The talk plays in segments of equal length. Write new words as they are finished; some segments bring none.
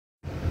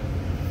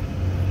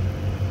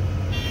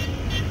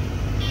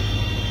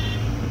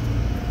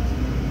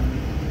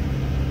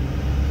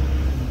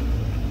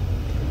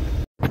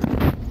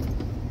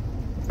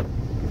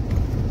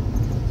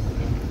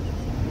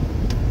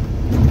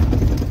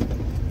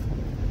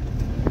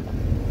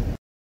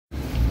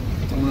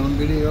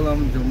বেরিয়ে গেলাম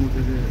জম্মু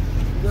থেকে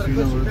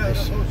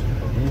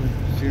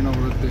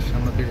শ্রীনগরের দেশে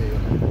আমরা বেরিয়ে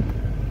গেলাম।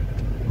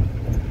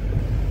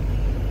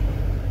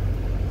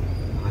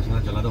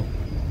 चला दो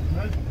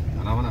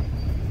खाना बना।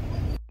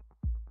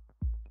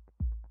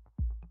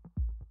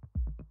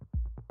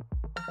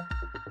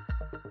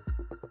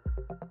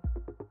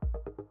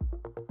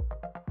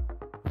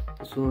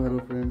 সো হ্যালো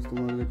ফ্রেন্ডস,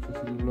 তোমরা দেখছো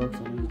সিল ব্লগস।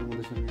 আমি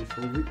তোমাদের সঙ্গে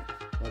সৌভিক।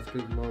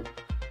 আজকের ব্লগ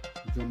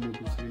জম্মু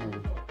টু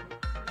শ্রীনগর।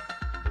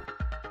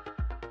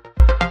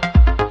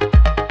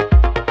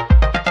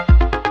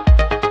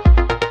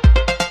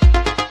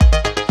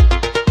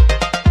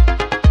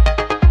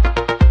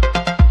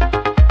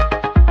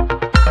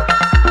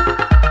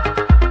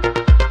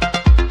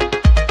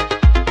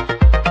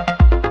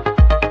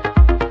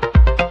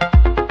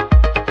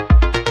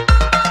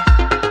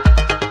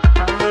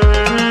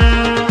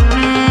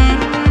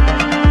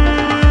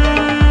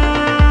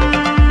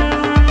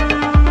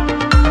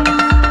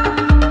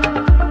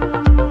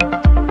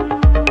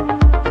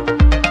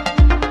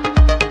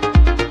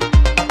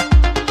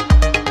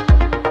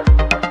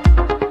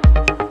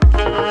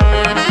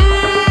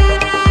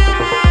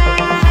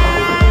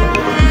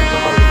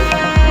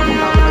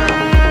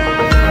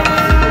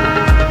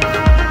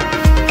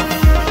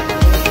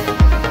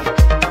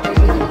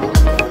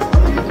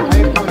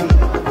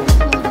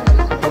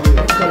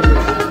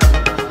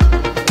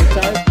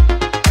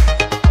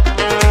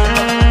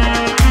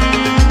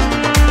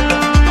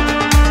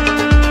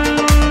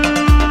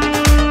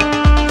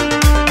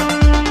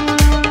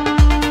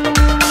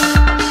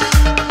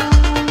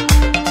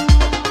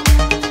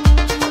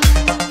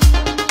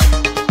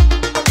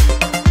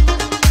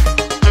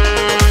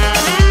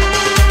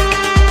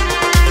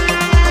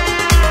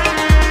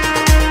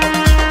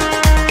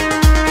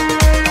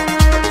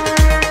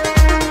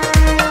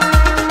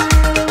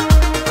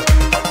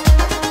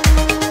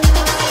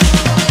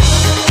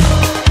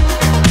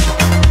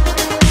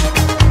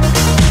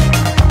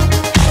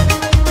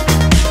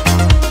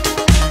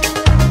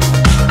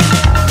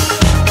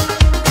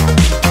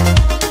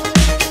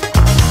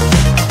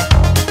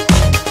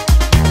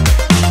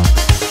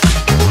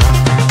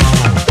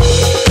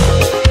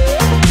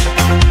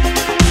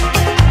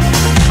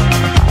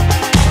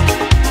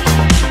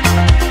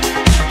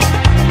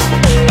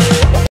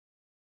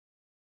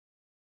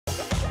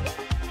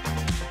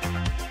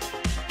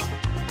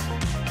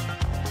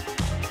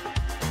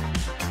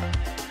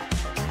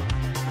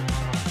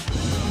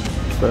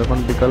 তো এখন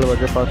বিকাল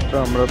বাজে 5টা,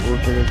 আমরা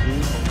পৌঁছে গেছি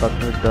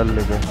কাশ্মীর ডাল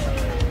লেকে।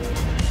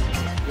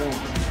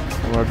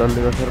 আমরা ডাল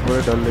লেক আসার পরে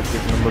ডাল লেক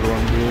গেট নাম্বার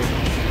 1 দিয়ে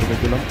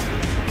ঢুকেছিলাম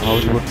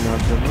হাউস বোট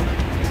নেওয়ার জন্য।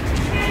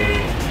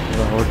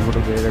 তো হাউস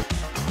বোটে পেয়ে গেছি।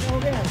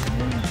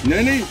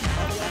 नहीं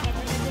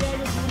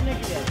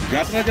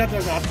यात्रा यात्रा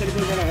आज तक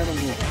कोई जाना है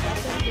हमको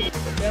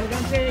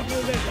पहलगाम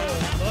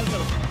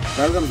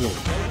से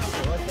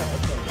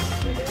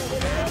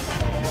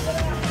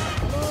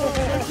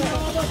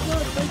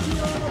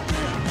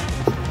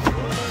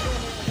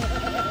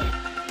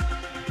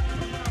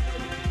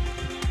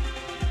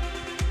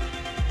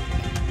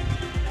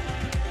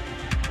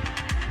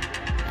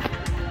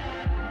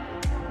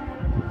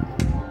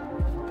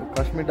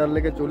কাশ্মীর ডাল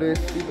লেকে চলে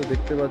এসেছি। তো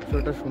দেখতে পাচ্ছ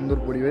একটা সুন্দর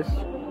পরিবেশ।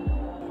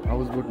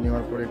 হাউস বোট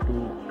নেওয়ার পরে একটু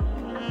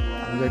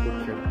এনজয়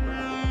করছে।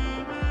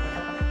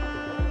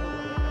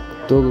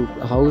 তো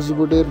হাউস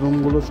বোটের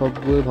রুমগুলো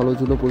সবগুলো ভালো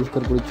ছিল,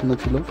 পরিষ্কার পরিচ্ছন্ন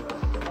ছিল।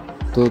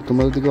 তো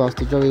তোমরা যদি কেউ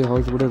আসতে চাও এই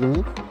হাউস বোটের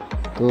রুমে,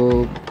 তো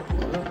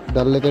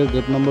ডাল লেকের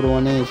গেট নাম্বার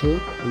 1-এ এসে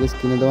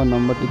স্ক্রিনে দেওয়ার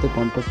নাম্বারটিতে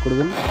কন্ট্যাক্ট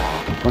করবেন।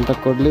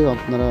 কন্ট্যাক্ট করলেই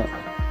আপনারা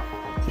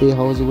এই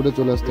হাউস বোটে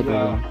চলে আসতে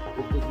পারবেন।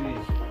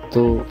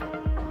 তো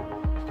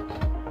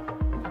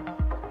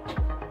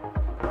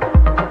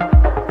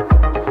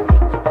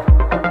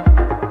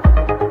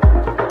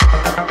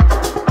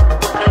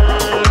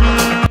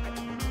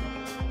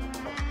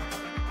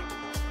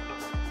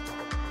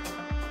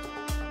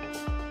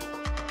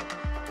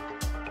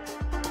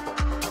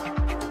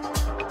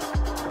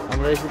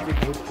আমরা এসেছি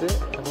ঘুরতে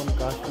এখন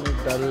কাশ্মীর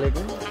ডাল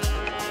লেকে।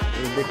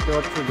 দেখতে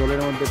পাচ্ছ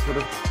জলের মধ্যে ছোট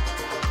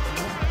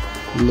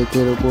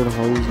লেকের ওপর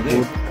হাউস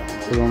বোট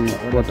এবং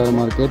ওয়াটার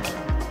মার্কেট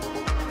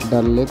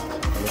ডাল লেক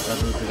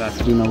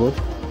শ্রীনগর।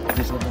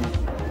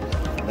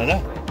 दादा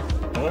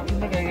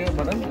कितने का है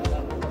मटन?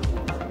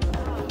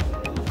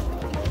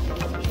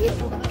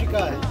 150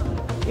 का है।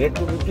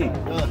 150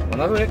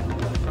 बना दो एक।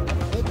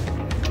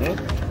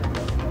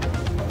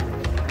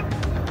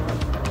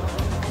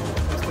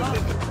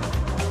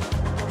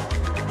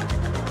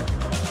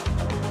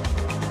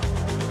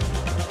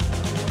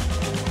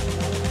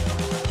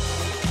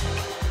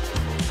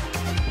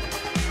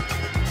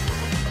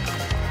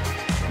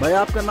 भैया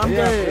आपका नाम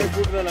क्या है?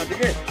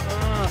 ठीक है।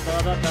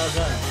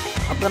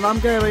 आपका नाम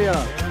क्या है भैया?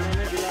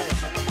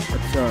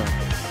 अच्छा,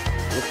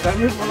 उसका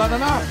भी बोला था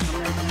ना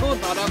तो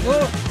दादा को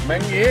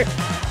महंगी ये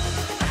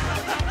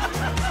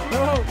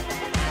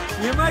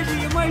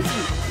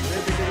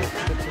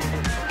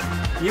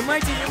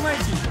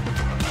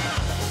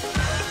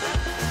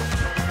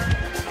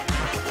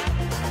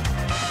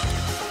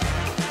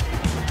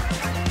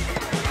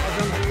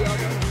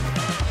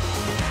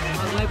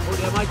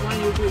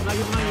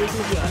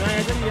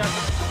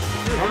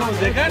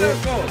देखा है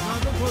उसको,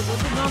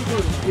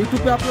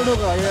 यूट्यूब पे अपलोड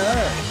होगा ये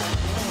है।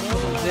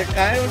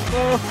 देखा है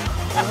उसको।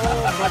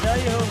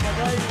 बधाई हो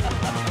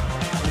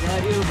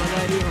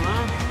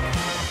हाँ।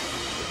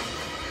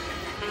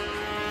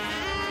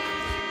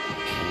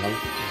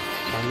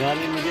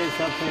 बंगाली मुझे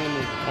सब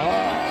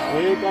हाँ,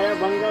 वही कहा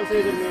बंगाल से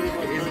इधर मेरे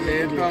को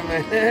इसलिए तो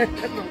मैं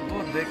तुमको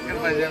देख कर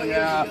नजर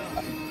गया।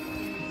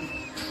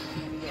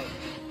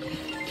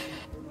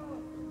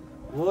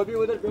 वो भी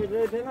उधर बैठ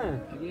रहे थे ना,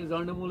 ये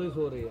जांडमूले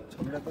सो रहे हैं,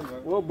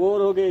 वो बोर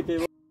हो गए थे।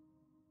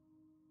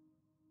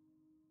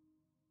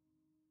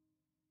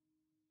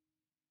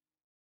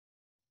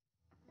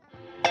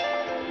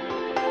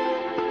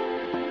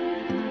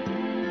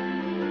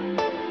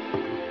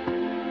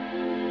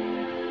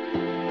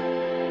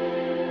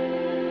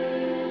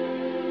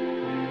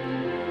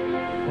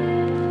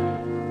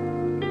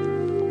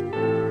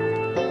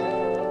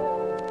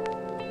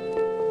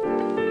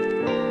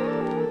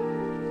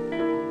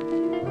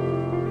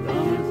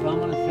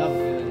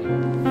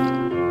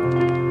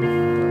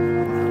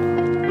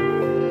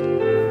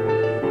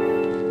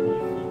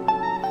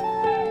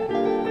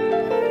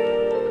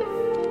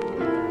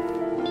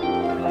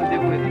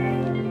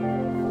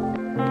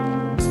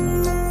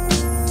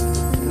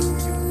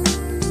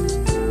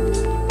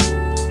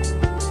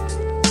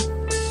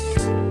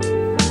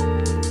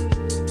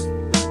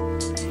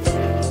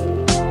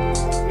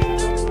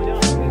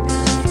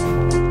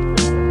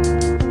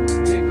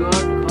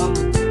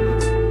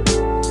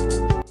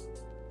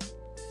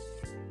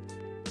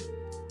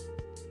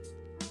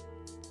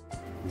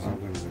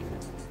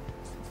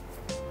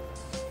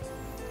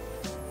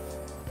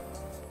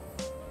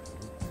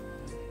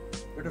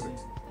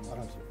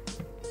 आराम से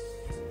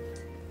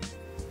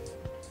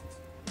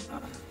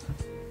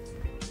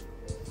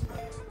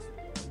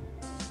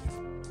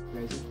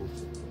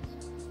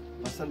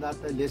पसंद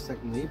आता है ले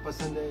सकते, नहीं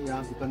पसंद है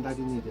यहाँ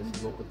दुकानदारी नहीं दे सकते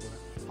लोग।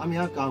 हम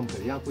यहाँ काम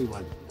करें, यहाँ कोई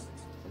मालिक नहीं,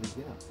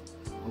 समझिए ना,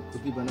 हम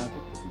खुद ही बनाते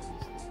खुद ही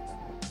बेचते।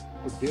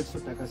 तो 150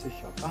 टका से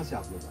शॉप कहाँ से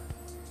आप लोग आए?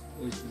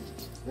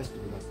 वेस्ट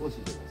बंगाल कौन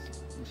सी जगह से?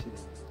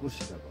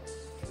 मुर्शिदाबाद।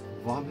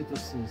 वहाँ भी तो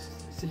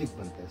सिल्क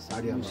बनता है,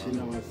 साड़ियाँ।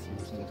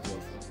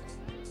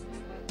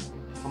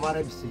 हमारा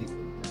भी सिल्क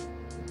बनता है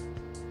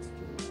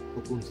जो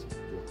कोकून से,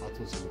 जो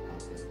हाथों से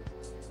निकालते हैं।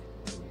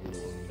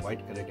 वाइट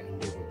कलर के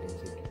अंडे होते हैं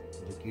उनसे,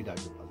 जो कीड़ा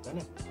जो पालता है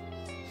ना,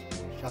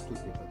 शातूत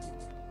पेपर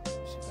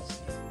उसका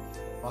सिल्क।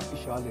 बाकी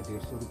शाल है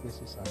 150 रुपये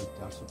से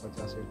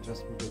 450 है। ड्रेस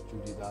में जो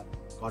चूड़ीदार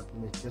कॉटन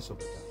में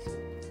 650 है।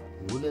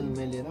 वुलन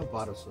में लेना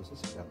 1200 से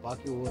 50।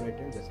 बाकी वो रेट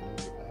है जैसे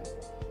मैंने बताया।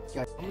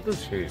 क्या हम तो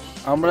शेष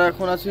আমরা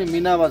এখন আছি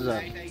মিনা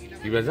বাজার।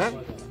 की बाजार?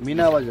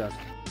 মিনা বাজার।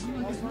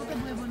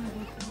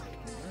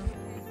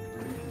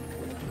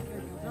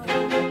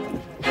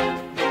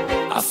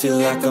 I feel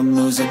like I'm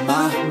losing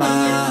my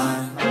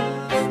mind.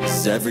 Is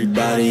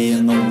everybody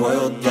in the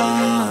world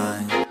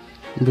blind?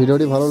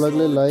 ভিডিওটি ভালো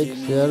লাগলে like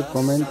share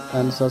comment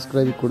and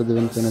subscribe করে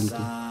দেবেন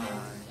চ্যানেলটি।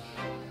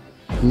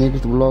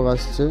 নেক্সট ব্লগ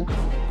আসছে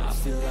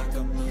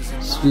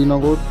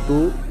Srinagar two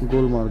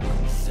Gulmarg.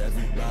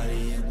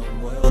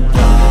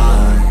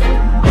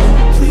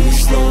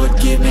 Please Lord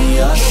give me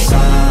a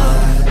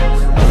sign,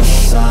 a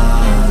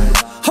sign.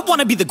 I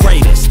wanna be the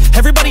greatest.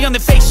 Everybody on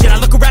the fake shit. I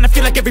look around and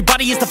feel like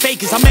everybody is the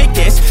fakest. I make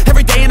this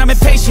every day and I'm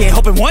impatient,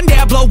 hoping one day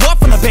I blow up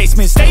from the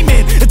basement.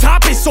 Statement, the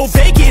top is so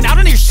vacant. I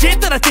don't hear shit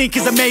that I think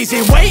is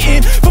amazing.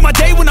 Waiting for my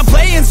day when I'm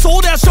playing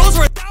sold out shows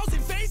for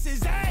 1,000 faces.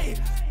 Hey,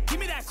 give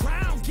me that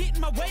crown, get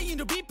in my way and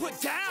to be put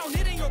down.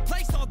 It ain't your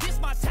place, all this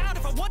my town.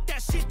 If I want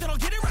that shit, then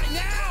I'll get it right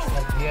now.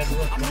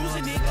 I'm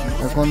losing it.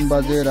 এখন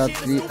বাজে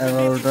রাত্রি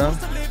 11টা।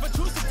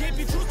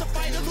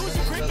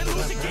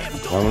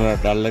 আমরা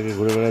ডাল লেকে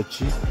ঘুরে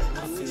বেড়াচ্ছি।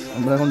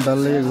 আমরা এখন ডাল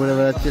লেকে ঘুরে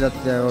বেড়াচ্ছি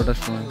রাত্রি 11টার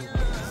সময়।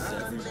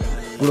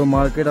 পুরো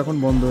মার্কেট এখন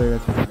বন্ধ হয়ে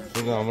গেছে।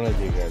 শুধু আমরা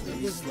জেগে আছি।